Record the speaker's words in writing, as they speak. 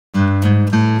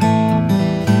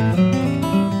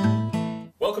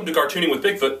Welcome to Cartooning with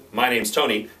Bigfoot. My name's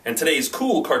Tony, and today's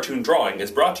cool cartoon drawing is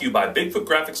brought to you by Bigfoot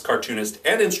graphics cartoonist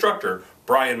and instructor,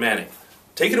 Brian Manning.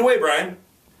 Take it away, Brian.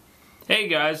 Hey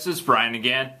guys, this is Brian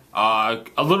again. A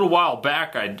little while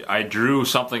back, I drew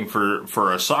something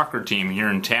for a soccer team here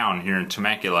in town, here in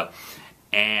Temecula,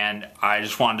 and I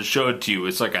just wanted to show it to you.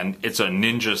 It's a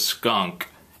ninja skunk,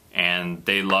 and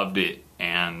they loved it,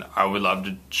 and I would love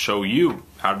to show you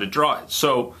how to draw it.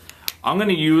 So I'm going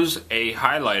to use a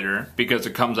highlighter because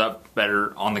it comes up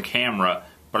better on the camera,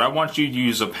 but I want you to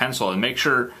use a pencil and make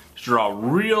sure to draw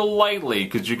real lightly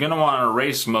because you're going to want to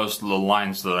erase most of the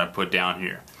lines that I put down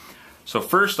here. So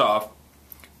first off,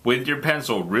 with your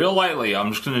pencil, real lightly,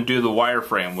 I'm just going to do the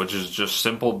wireframe, which is just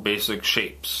simple basic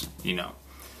shapes, you know.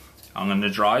 I'm going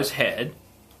to draw his head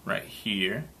right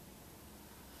here,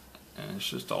 and it's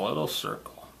just a little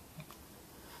circle, like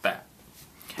that.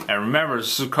 And remember,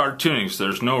 this is cartooning, so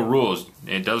there's no rules.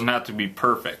 It doesn't have to be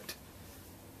perfect.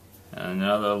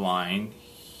 Another line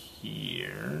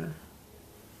here.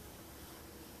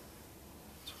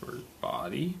 That's for his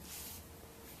body.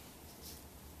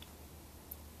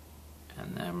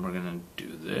 And then we're gonna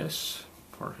do this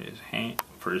for his hand,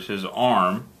 for his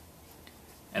arm.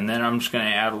 And then I'm just gonna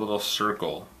add a little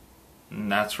circle, and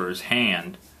that's for his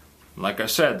hand. Like I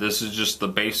said, this is just the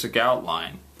basic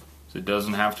outline. So it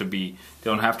doesn't have to be,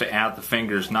 don't have to add the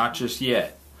fingers, not just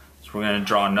yet. So we're going to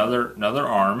draw another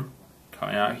arm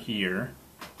coming out here.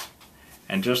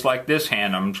 And just like this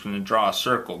hand, I'm just going to draw a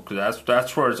circle because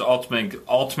that's where it's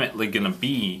ultimately going to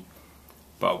be,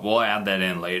 but we'll add that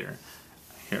in later.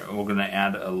 Here, we're going to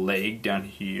add a leg down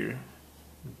here,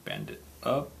 bend it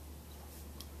up,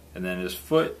 and then his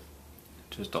foot,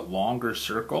 just a longer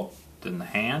circle than the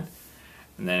hand.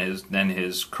 And then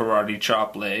his karate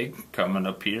chop leg coming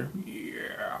up here,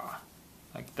 yeah,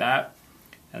 like that.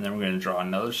 And then we're going to draw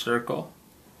another circle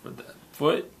for the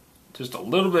foot, just a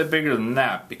little bit bigger than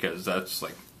that because that's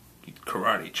like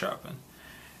karate chopping.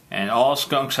 And all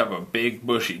skunks have a big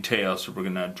bushy tail, so we're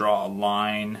going to draw a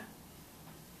line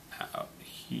out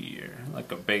here,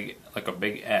 like a big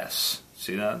S.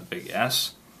 See that, big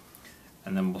S?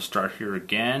 And then we'll start here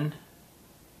again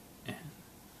and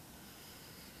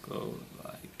go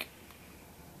like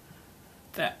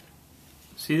that.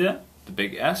 See that? The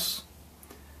big S.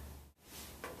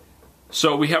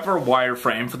 So we have our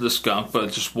wireframe for the skunk,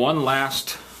 but just one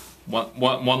last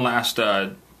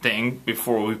thing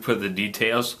before we put the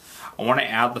details. I want to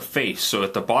add the face. So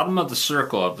at the bottom of the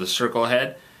circle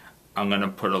head, I'm going to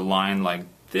put a line like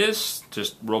this,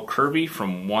 just real curvy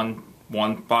from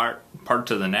one part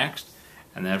to the next,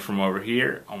 and then from over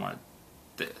here I want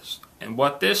this. And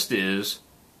what this is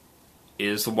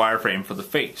the wireframe for the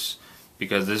face,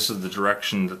 because this is the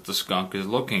direction that the skunk is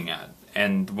looking at.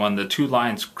 And when the two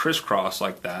lines crisscross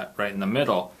like that, right in the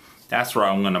middle, that's where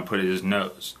I'm going to put his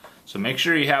nose. So make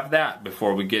sure you have that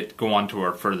before we go on to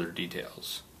our further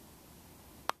details.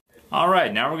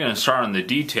 Alright, now we're going to start on the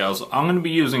details. I'm going to be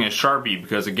using a Sharpie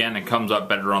because again it comes up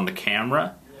better on the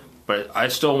camera, but I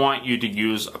still want you to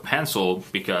use a pencil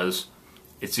because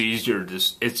it's easier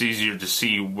to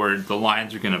see where the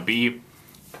lines are going to be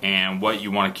and what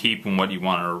you want to keep and what you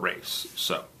want to erase.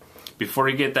 So before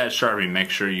you get that Sharpie, make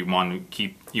sure you want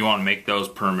to make those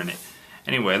permanent.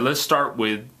 Anyway, let's start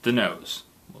with the nose.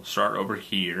 We'll start over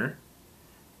here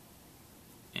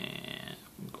and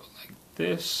we'll go like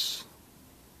this,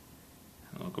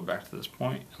 and we'll go back to this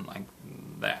point and like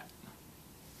that.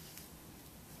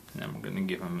 And then we're going to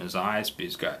give him his eyes, but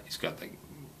he's got like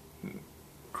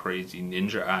crazy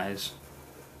ninja eyes.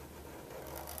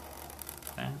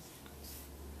 That.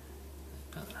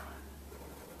 Another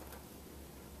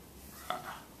one.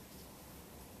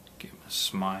 Give him a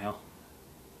smile.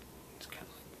 It's kind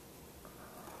of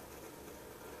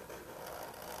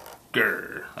like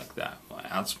grr, like that. We'll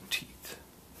add some teeth.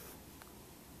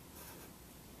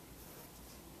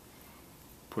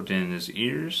 Put in his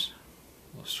ears.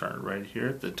 We'll start right here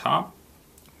at the top.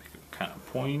 Make it kind of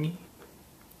pointy.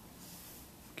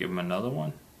 Give him another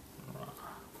one.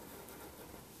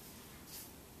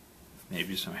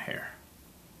 Maybe some hair.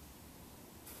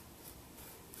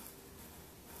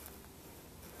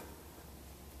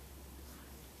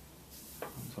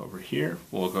 So over here,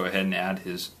 we'll go ahead and add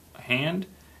his hand,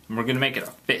 and we're going to make it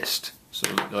a fist.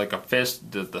 So like a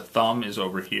fist, the thumb is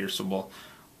over here. So we'll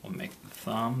make the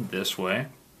thumb this way,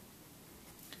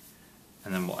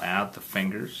 and then we'll add the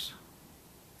fingers.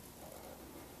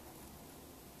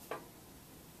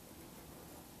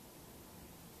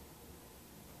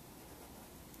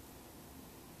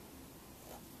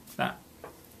 That.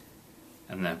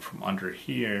 And then from under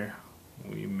here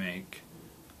we make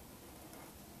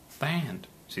the hand.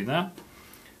 See that?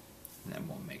 And then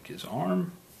we'll make his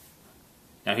arm.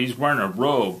 Now he's wearing a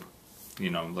robe, you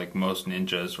know, like most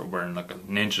ninjas are wearing like a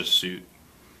ninja suit.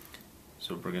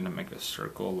 So we're going to make a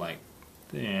circle like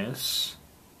this.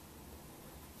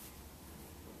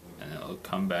 And it'll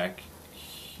come back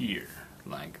here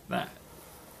like that.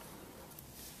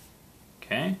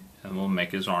 Okay, and we'll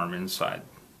make his arm inside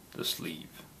the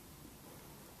sleeve.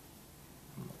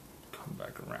 Come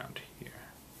back around here.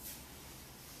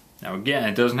 Now again,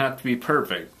 it doesn't have to be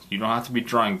perfect. You don't have to be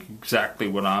drawing exactly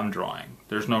what I'm drawing.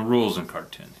 There's no rules in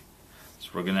cartooning. So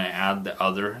we're going to add the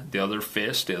other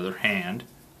fist, the other hand.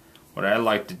 What I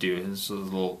like to do is a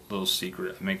little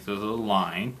secret. I make the little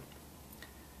line,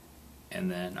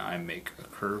 and then I make a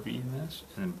curvy in this,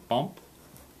 and then bump,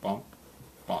 bump,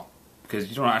 bump. Because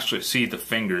you don't actually see the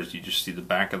fingers, you just see the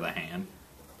back of the hand.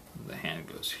 The hand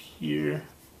goes here,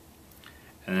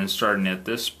 and then starting at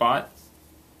this spot,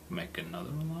 make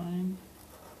another line.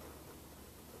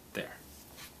 There.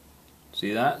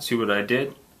 See that? See what I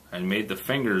did? I made the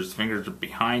fingers are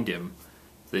behind him.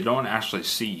 They don't actually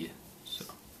see you. So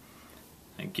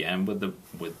again, with the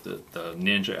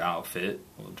ninja outfit,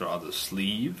 we'll draw the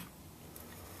sleeve.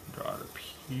 Draw it up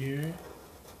here.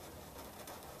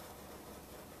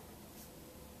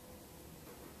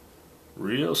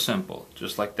 Real simple,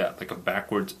 just like that, like a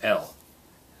backwards L.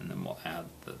 And then we'll add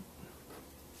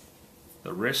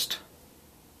the wrist,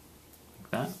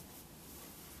 like that.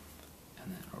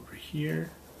 And then over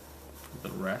here, for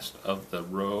the rest of the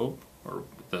robe, or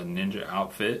the ninja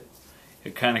outfit,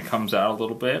 it kind of comes out a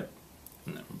little bit,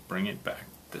 and then bring it back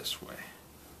this way.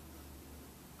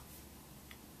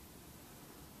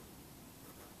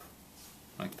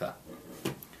 Like that.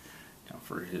 Now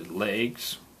for his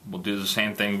legs, we'll do the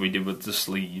same thing we did with the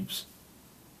sleeves.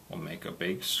 We'll make a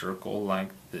big circle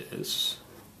like this.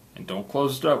 And don't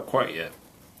close it up quite yet,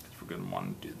 because we're going to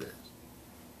want to do this.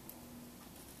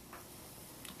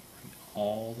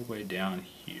 All the way down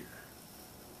here.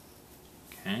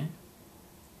 Okay?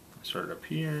 Start up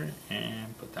here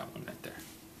and put that one right there.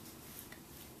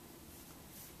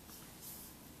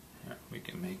 Yeah, we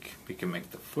can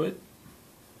make the foot.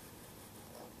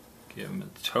 Give him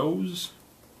the toes.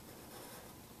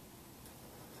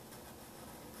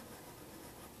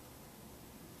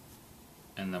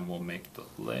 And then we'll make the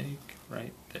leg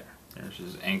right there. There's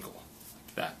his ankle,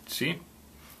 like that. See?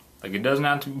 Like, it doesn't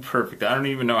have to be perfect. I don't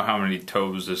even know how many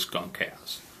toes this skunk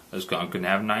has. A skunk can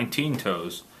have 19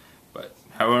 toes, but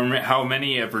however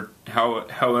many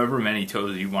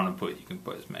toes you want to put, you can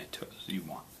put as many toes as you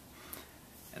want.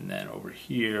 And then over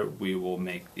here, we will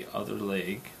make the other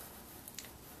leg.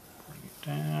 Bring it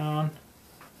down,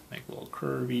 make a little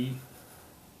curvy,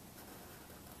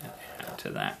 and add to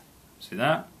that. See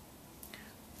that?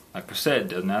 Like I said, it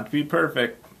doesn't have to be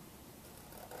perfect.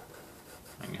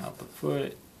 Bring out the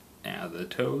foot, add the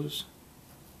toes.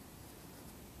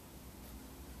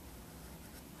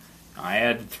 I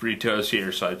added 3 toes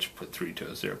here, so I just put 3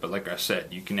 toes there. But like I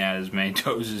said, you can add as many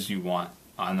toes as you want.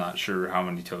 I'm not sure how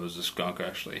many toes the skunk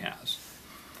actually has.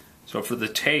 So for the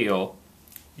tail,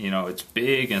 you know, it's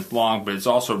big and it's long, but it's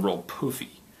also real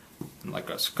poofy, like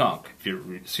a skunk. If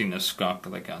you've seen a skunk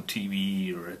like on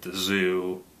TV or at the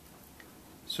zoo.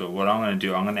 So what I'm going to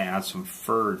do, I'm going to add some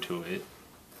fur to it,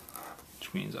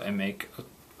 which means I make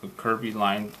a curvy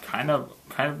line, kind of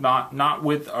not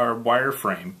with our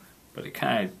wireframe, but it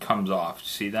kind of comes off.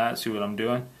 See that? See what I'm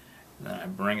doing? And then I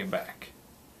bring it back.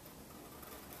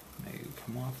 Make it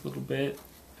come off a little bit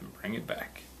and bring it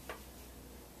back.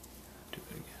 Do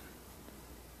it again.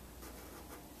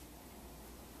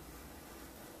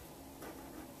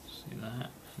 See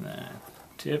that? And then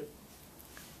tip.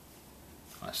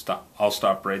 I'll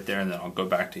stop right there, and then I'll go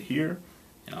back to here,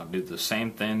 and I'll do the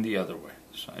same thing the other way.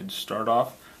 So I'd start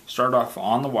off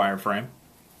on the wireframe,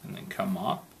 and then come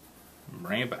off and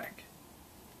bring it back.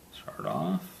 Start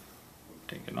off,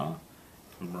 take it off,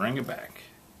 and bring it back.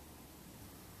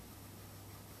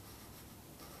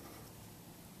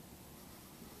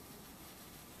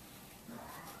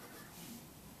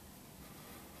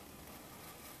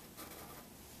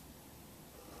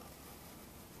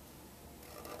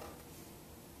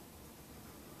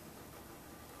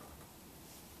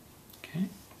 Okay.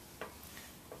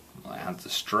 I'll add the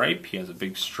stripe. He has a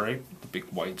big stripe, the big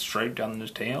white stripe down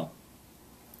his tail.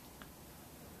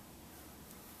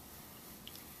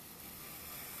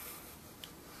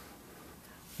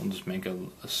 We'll just make a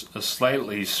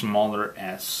slightly smaller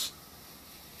S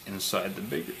inside the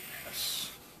bigger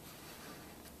S.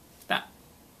 That.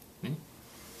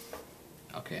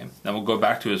 Okay, then we'll go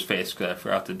back to his face because I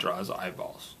forgot to draw his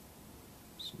eyeballs.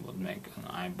 So we'll make an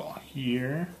eyeball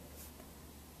here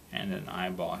and an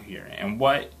eyeball here. And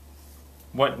what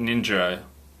ninja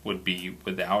would be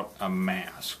without a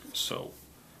mask? So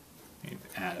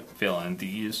Fill in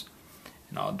these,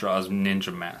 and I'll draw his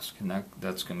ninja mask, and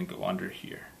that's going to go under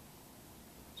here.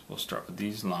 So we'll start with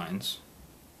these lines.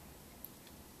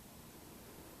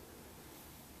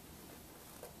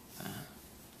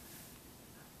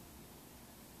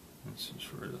 This is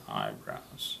for the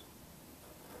eyebrows.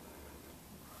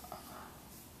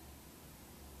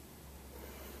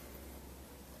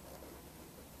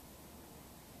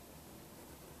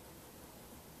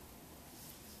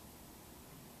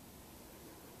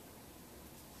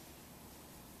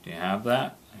 Do you have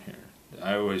that? Here,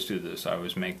 I always do this. I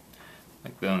always make,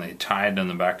 like when they tie it on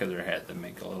the back of their head, they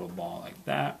make a little ball like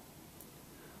that.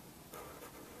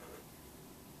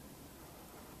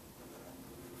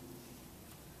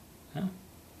 Huh?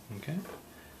 Okay.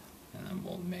 And then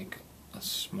we'll make a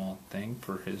small thing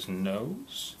for his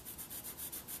nose.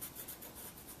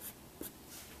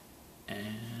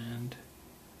 And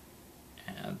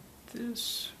add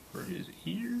this for his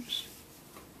ears.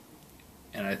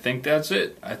 And I think that's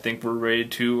it. I think we're ready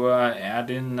to add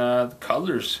in the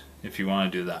colors if you want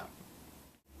to do that.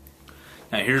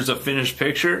 Now here's a finished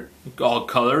picture, all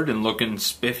colored and looking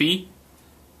spiffy.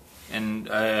 And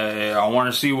I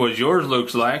want to see what yours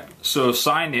looks like, so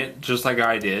sign it just like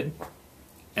I did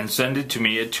and send it to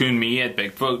me at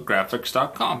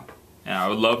ToonMe@BigfootGraphics.com. And I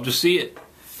would love to see it.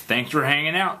 Thanks for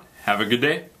hanging out. Have a good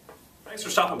day. Thanks for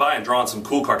stopping by and drawing some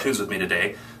cool cartoons with me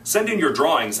today. Send in your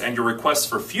drawings and your requests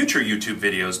for future YouTube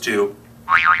videos to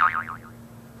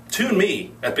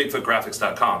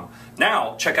ToonMe@BigfootGraphics.com.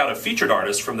 Now, check out a featured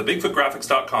artist from the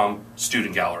BigfootGraphics.com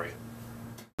student gallery.